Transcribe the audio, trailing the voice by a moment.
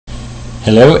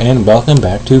Hello and welcome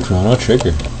back to Chrono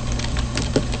Trigger.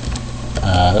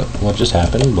 What just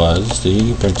happened was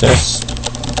the Princess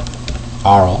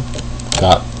Arl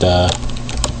got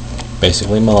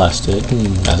basically molested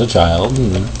as a child,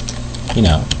 and you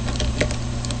know,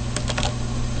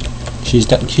 she's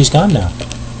gone now.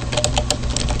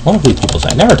 What do these people say?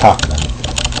 I never talk to them.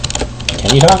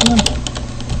 Can you talk to them?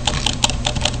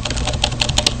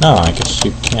 No, I guess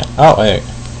you can't. Oh wait.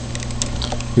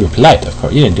 You were polite, of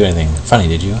course. You didn't do anything funny,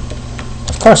 did you?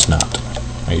 Of course not.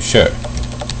 Are you sure?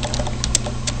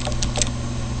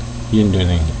 You didn't do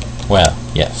anything... Well,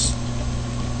 yes.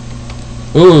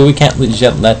 Ooh, we can't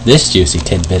let this juicy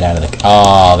tidbit out of the...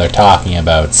 Oh, they're talking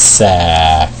about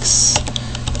sex.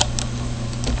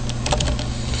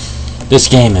 This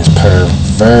game is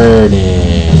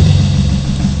perverted.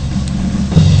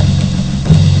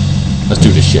 Let's do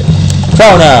this shit.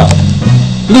 Chrono!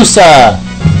 Lusa!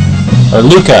 Or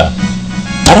Luca.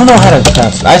 I don't know how to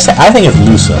pronounce it. I think it's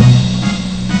Lusa.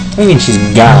 I mean she's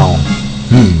gone.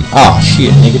 Oh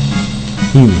shit, nigga.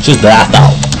 She's that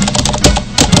though.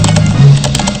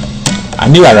 I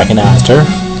knew I recognized her.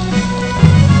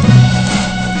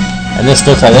 And this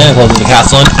looks identical to the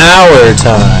castle in our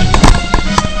time.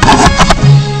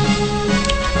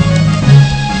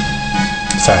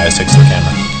 Sorry, I fixed the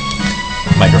camera.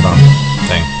 Microphone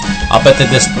thing. I'll bet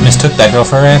that this mistook that girl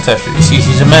for her ancestor. You see,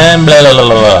 she's a man, blah blah blah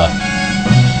blah.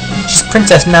 She's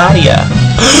Princess Nadia.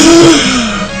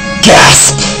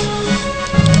 Gasp!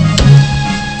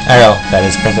 Ariel, that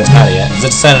is Princess Nadia, is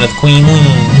a descendant of the Queen.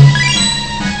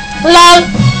 LOL!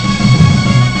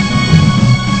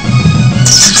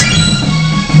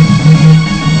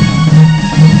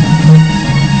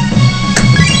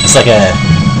 It's like a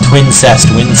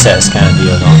twincest-wincest kind of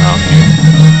deal going on here.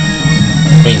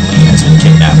 Queen Lee has been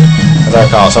kidnapped. As I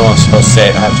recall, someone was supposed to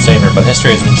have to save her, but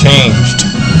history has been changed.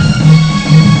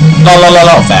 La la la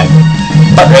la, fag.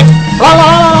 Butt rig. La la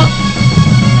la la.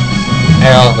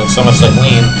 Ariel looks so much like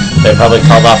Lean, they probably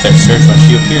called off their search when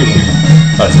she appeared here.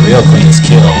 But the real Queen is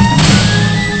killed.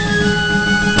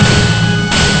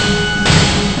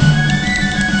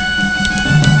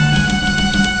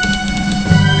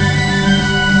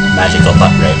 Magical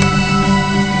butt rig.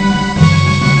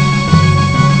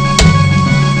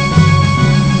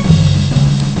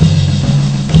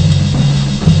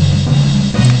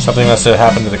 Something must have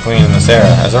happened to the Queen in this era.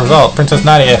 As a result, Princess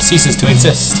Nadia ceases to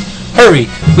exist. Hurry!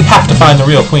 We have to find the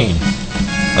real Queen.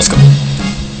 Let's go.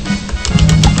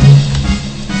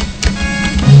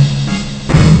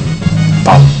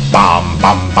 Bum bum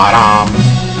bum ba-dum.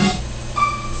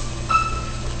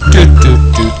 Do do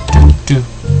do do do.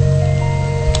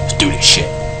 Let's do this shit.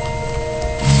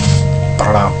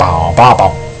 Ba-dum bum bum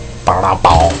bum. Ba-dum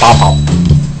bum bum bum.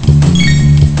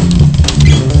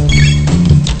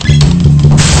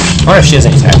 I wonder if she has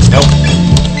any attacks. Nope.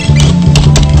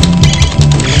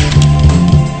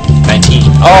 19.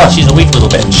 Oh, she's a weak little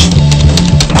bitch.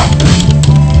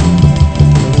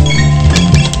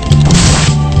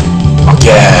 Fuck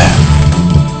yeah.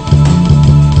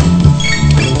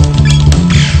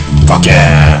 Fuck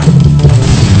yeah.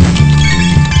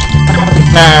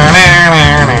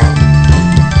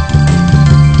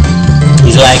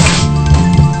 He's like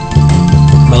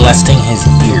molesting his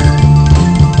ear.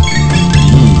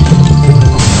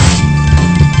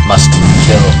 Must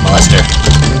kill molester.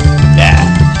 Yeah.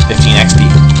 15 XP.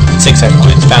 6 sex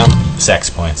points. Found sex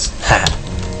points. Haha.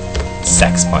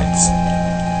 Sex points.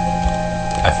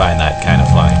 I find that kind of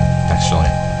funny, actually.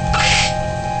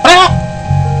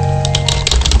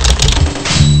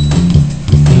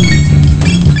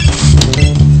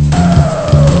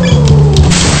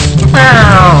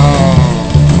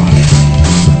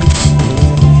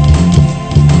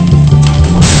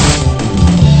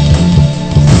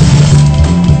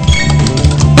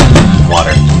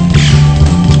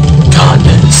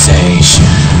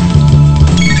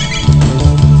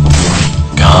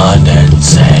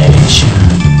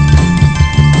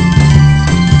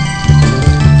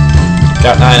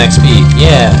 Got 9 XP.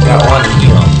 Yeah, got 1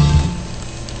 heal.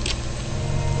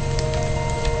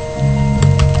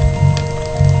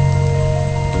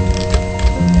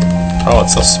 Oh,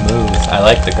 it's so smooth. I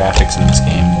like the graphics in this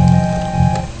game.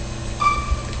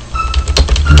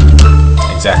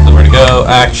 Exactly where to go.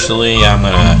 Actually, I'm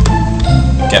gonna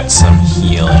get some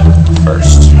healing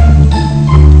first.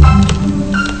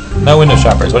 No window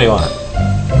shoppers. What do you want?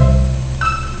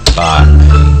 Bye.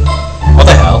 What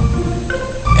the hell?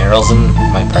 Errol's in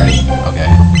my party? Okay.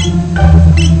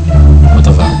 What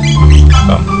the fuck?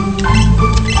 Boom.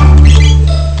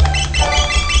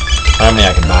 How many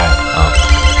I can buy? Oh.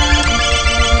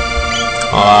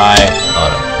 I...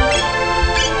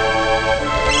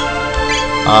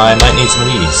 I might need some of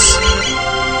these.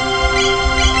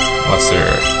 What's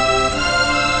there?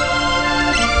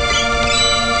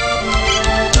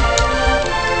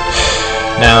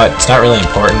 Now, it's not really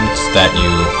important that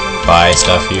you buy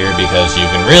stuff here because you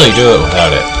can really do it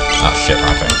without it. Oh shit,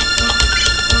 wrong thing.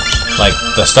 Like,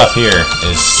 the stuff here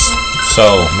is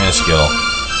so minuscule.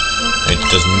 It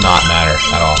does not matter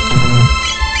at all.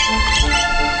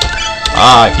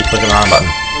 Ah, I keep clicking the wrong button.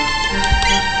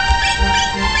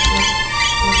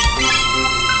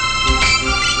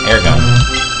 Air gun.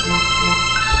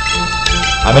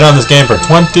 I've been on this game for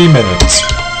 20 minutes.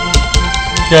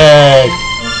 Yay!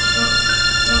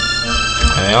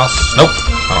 Anything else? Nope.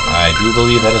 Oh, I do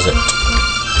believe that is it.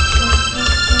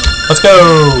 Let's go!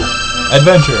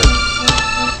 Adventure!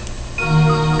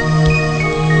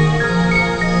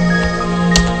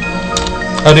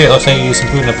 Oh dear, it looks like you used some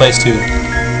food in a place to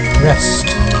rest.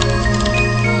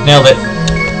 Nailed it.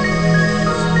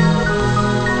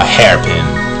 A hairpin.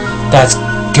 That's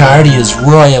Guardia's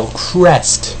royal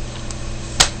crest.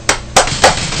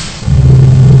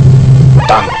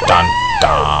 Dun dun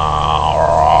dun.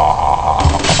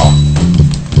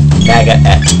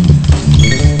 Mega-et.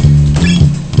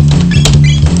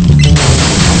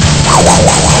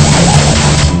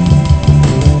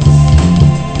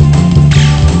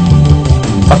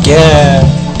 Fuck yeah!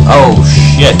 Oh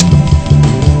shit!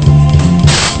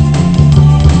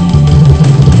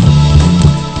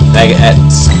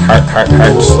 Mega-et's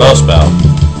heart slow spell.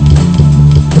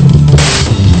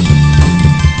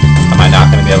 Am I not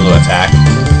gonna be able to attack?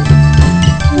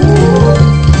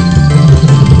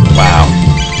 Wow.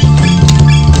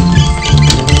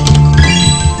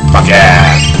 Fuck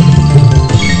yeah!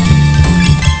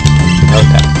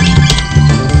 Okay.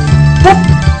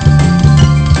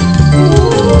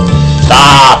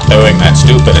 Stop doing that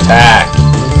stupid attack!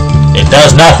 It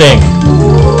does nothing!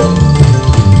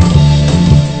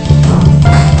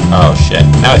 Oh shit,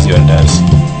 now I see what it does.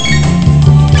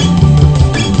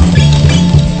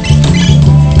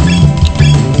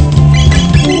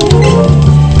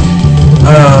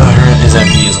 His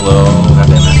MP is low,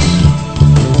 goddammit.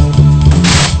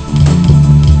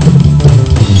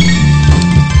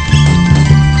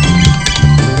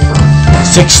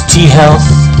 $60 health.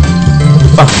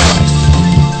 Fuck my life.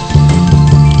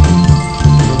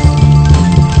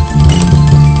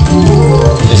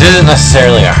 This isn't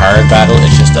necessarily a hard battle,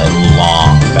 it's just a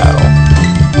long battle.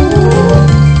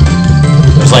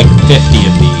 There's like 50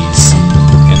 of these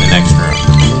in the next room.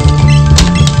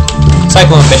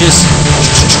 Cyclone bitches.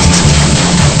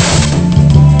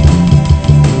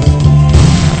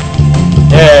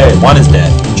 Yay, one is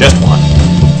dead. Just one.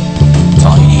 That's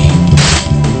all you need.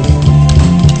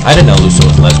 I didn't know Lucia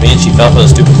was lesbian. She fell for the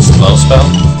stupid slow spell.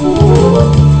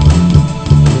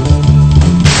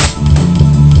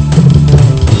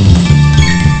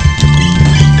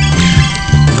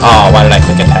 Oh, why did I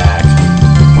click attack?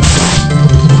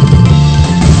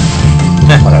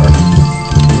 Whatever.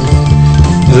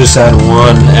 Lucia had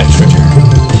one extra turn.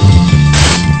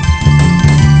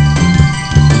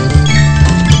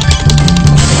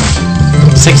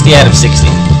 $60 out of 60.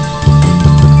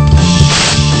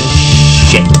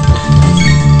 Shit.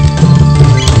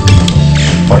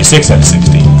 46 out of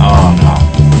 60. Oh no.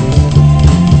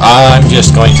 I'm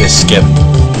just going to skip,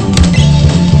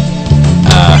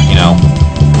 you know,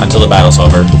 until the battle's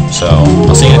over. So,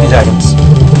 I'll see you in a few seconds.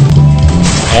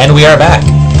 And we are back.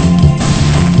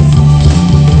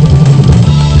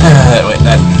 Wait,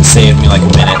 that saved me like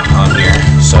a minute on here.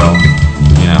 So,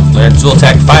 you know, learn to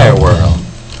attack Fire Whirl.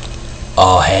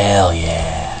 Oh, hell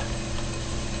yeah.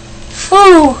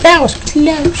 Ooh, that was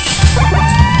close.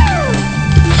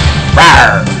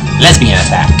 Rawr! Lesbian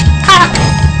attack. Ah.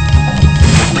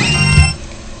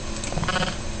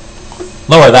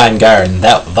 Lower thine guard,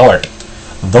 thou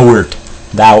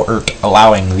art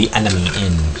allowing the enemy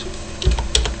in.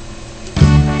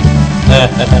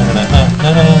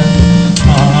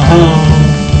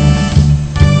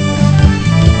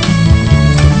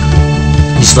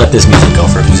 Just let this music go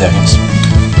for a few seconds.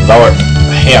 Thou art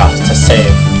here to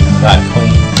save that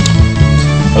queen.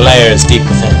 The layers deep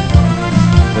within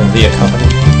will be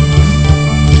accompanied.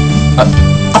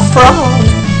 A frog!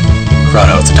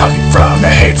 Chrono, it's a talking frog.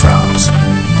 I hate frogs.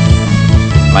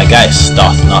 My geist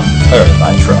doth not curb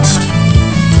thy trust.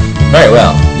 Very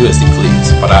well, do as thee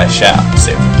please, but I shall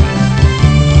save thee.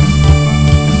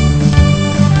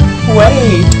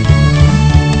 Wait!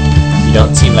 You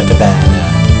don't seem like a bad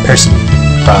person,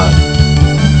 frog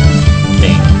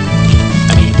thing.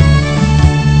 I mean,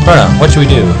 Chrono, what should we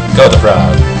do? Go with the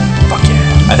frog. Fuck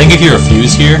yeah. I think if you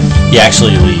refuse here, he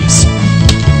actually leaves.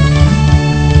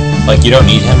 Like, you don't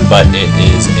need him, but it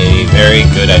is a very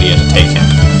good idea to take him.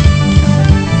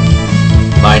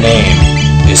 My name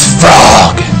is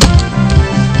Frog!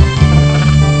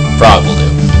 Frog will do.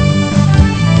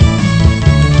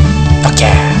 Fuck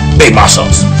yeah! Big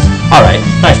muscles! Alright,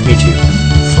 nice to meet you,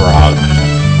 Frog.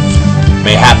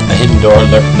 Mayhap a hidden door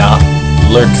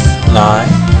lurks nigh.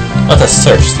 Let us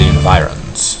search the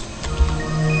environs.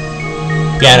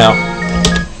 Piano.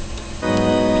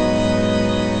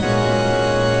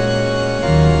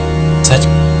 Such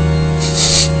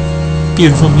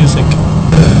beautiful music.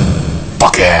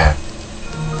 Fuck yeah!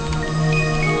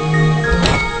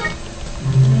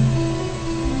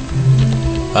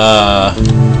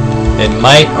 It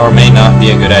might or may not be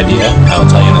a good idea, I will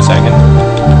tell you in a second,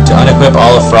 to unequip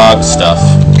all of Frog's stuff.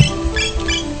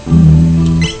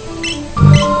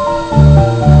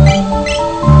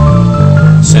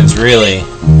 Since really,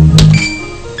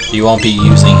 you won't be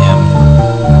using him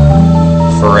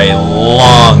for a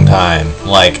long time,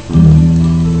 like,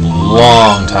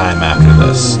 long time after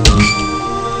this.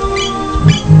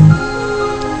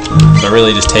 So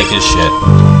really just take his shit.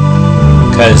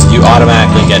 Because you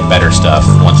automatically get better stuff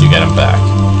once you get him back.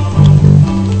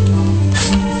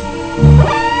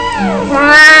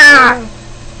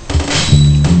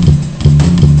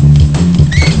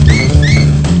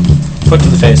 Foot to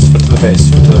the face, foot to the face,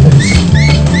 foot to the face.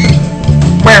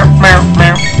 Meow, meow,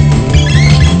 meow.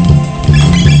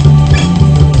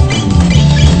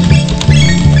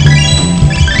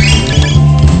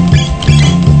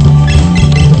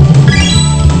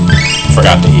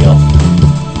 Forgot to heal.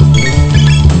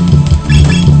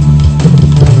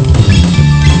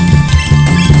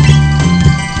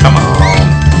 Come on.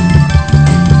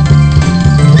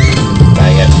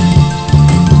 Bag it.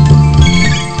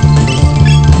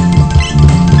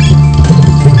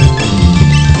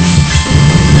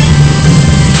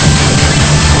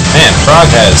 Man, Frog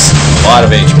has a lot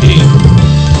of HP.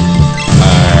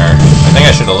 I think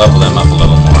I should have leveled him up a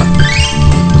little more.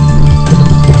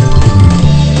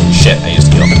 Shit, I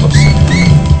used to heal. Whoops.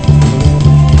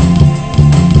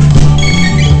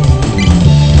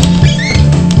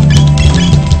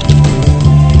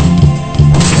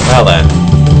 Well then.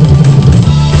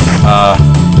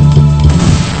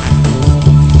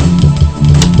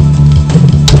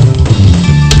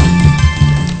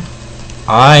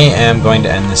 I am going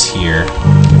to end this here.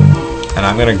 And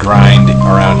I'm going to grind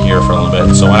around here for a little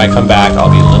bit. So when I come back,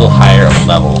 I'll be a little higher of a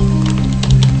level.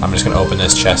 I'm just going to open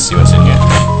this chest, see what's in here.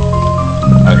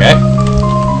 Okay.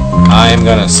 I am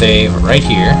going to save right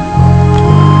here.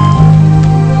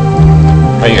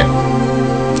 Right here.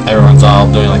 Everyone's all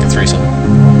doing like a threesome.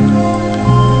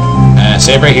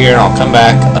 Save right here, and I'll come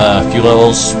back a few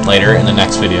levels later in the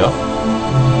next video.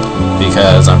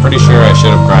 Because I'm pretty sure I should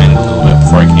have grinded a little bit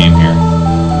before I came here.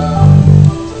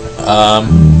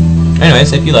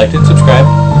 Anyways, if you liked it, subscribe,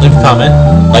 leave a comment,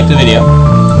 like the video.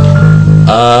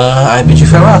 I bid you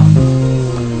farewell.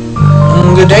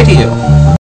 Good day to you.